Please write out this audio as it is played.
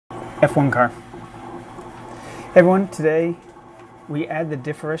F1 car. Hey everyone, today we add the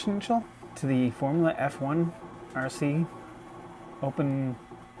differential to the Formula F1 RC open,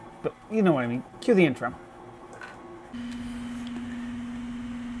 but you know what I mean. Cue the intro.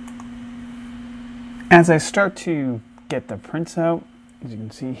 As I start to get the prints out, as you can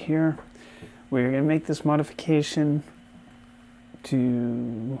see here, we're going to make this modification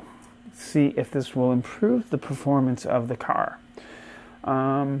to see if this will improve the performance of the car.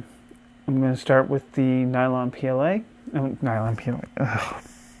 I'm going to start with the nylon PLA. Oh, nylon PLA. Ugh.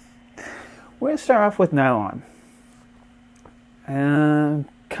 We're going to start off with nylon. And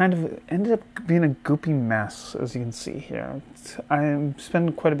kind of ended up being a goopy mess, as you can see here. I'm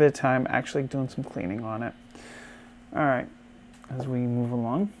spending quite a bit of time actually doing some cleaning on it. Alright, as we move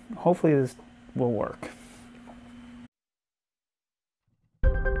along, hopefully this will work.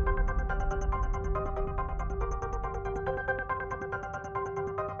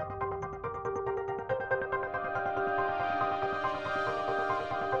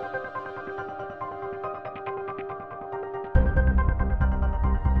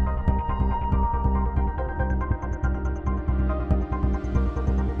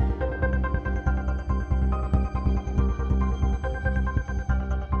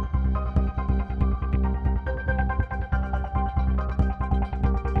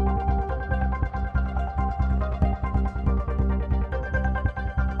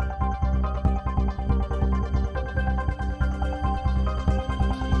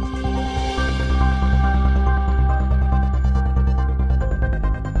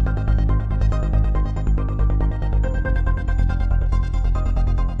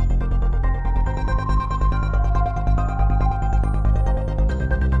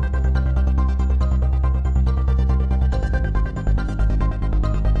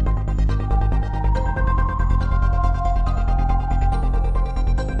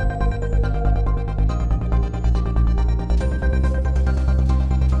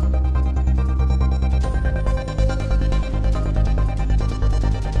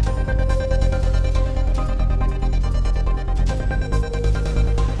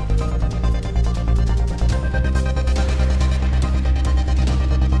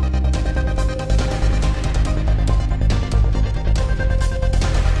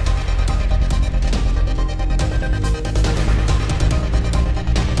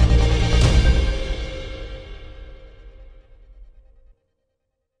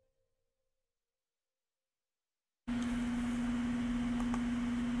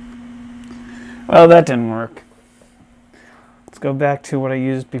 Well, that didn't work. Let's go back to what I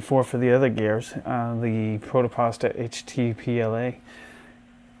used before for the other gears, the Protopasta HTPLA.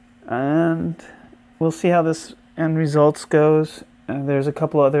 And we'll see how this end results goes. There's a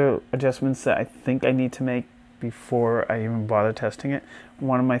couple other adjustments that I think I need to make before I even bother testing it.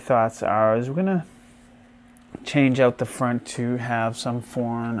 One of my thoughts is we're going to change out the front to have some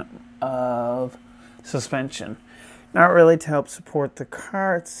form of suspension. Not really to help support the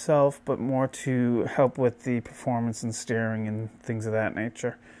car itself, but more to help with the performance and steering and things of that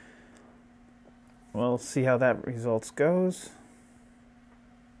nature. We'll see how that results goes.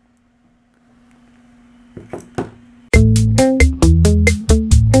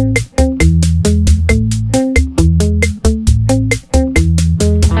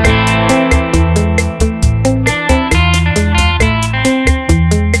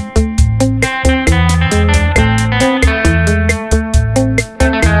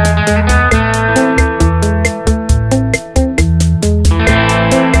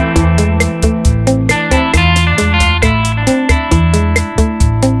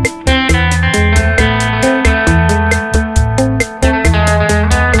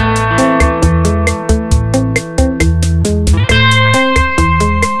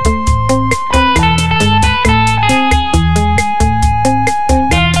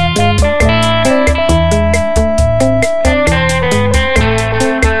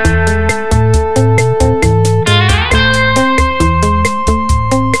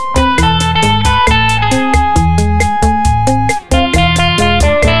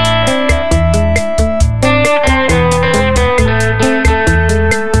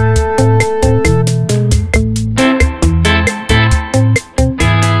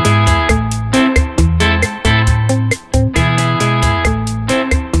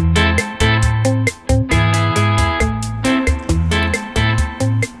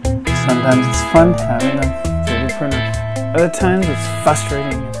 Sometimes it's fun having a 3D printer. Other times it's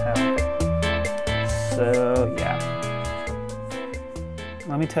frustrating as hell. So yeah.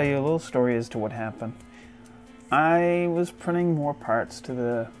 Let me tell you a little story as to what happened. I was printing more parts to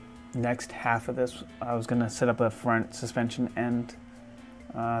the next half of this. I was going to set up a front suspension end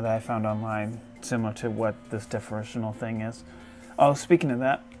that I found online, similar to what this differential thing is. Oh, speaking of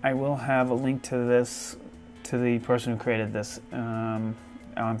that, I will have a link to this, to the person who created this on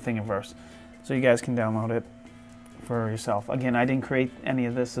Thingiverse, so you guys can download it for yourself. Again, I didn't create any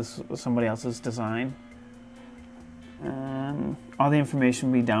of this. This was somebody else's design. All the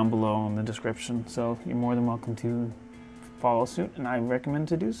information will be down below in the description, so you're more than welcome to follow suit, and I recommend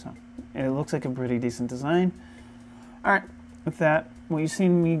to do so. It looks like a pretty decent design. Alright, with that, what you've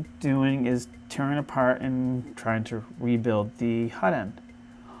seen me doing is tearing apart and trying to rebuild the hot end.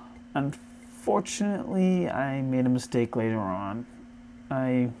 Unfortunately, I made a mistake later on.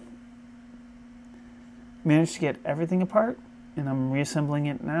 I managed to get everything apart, and I'm reassembling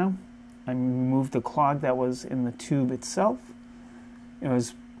it now. I removed the clog that was in the tube itself. It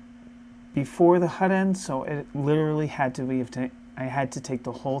was before the hot end, so it literally had to be, I had to take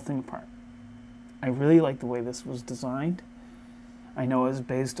the whole thing apart. I really like the way this was designed. I know it was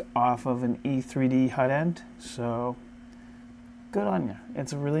based off of an E3D hot end, so good on you.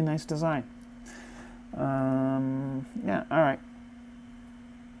 It's a really nice design. Yeah, alright.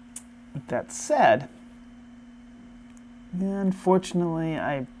 With that said, unfortunately,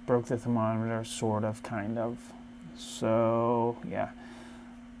 I broke the thermometer, sort of, kind of. So, yeah.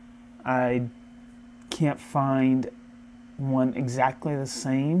 I can't find one exactly the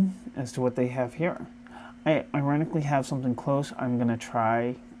same as to what they have here. I ironically have something close I'm going to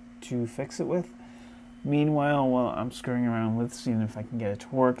try to fix it with. Meanwhile, while I'm screwing around with seeing if I can get it to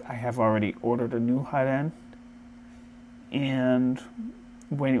work, I have already ordered a new hot end and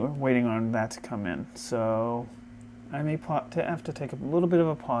waiting on that to come in. So I may have to take a little bit of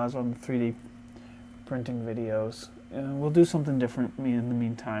a pause on the 3D printing videos. We'll do something different in the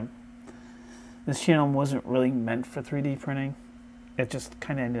meantime. This channel wasn't really meant for 3D printing. It just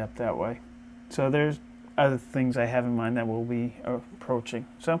kind of ended up that way. So there's other things I have in mind that we'll be approaching.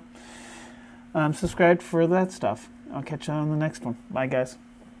 So subscribe for that stuff. I'll catch you on the next one. Bye, guys.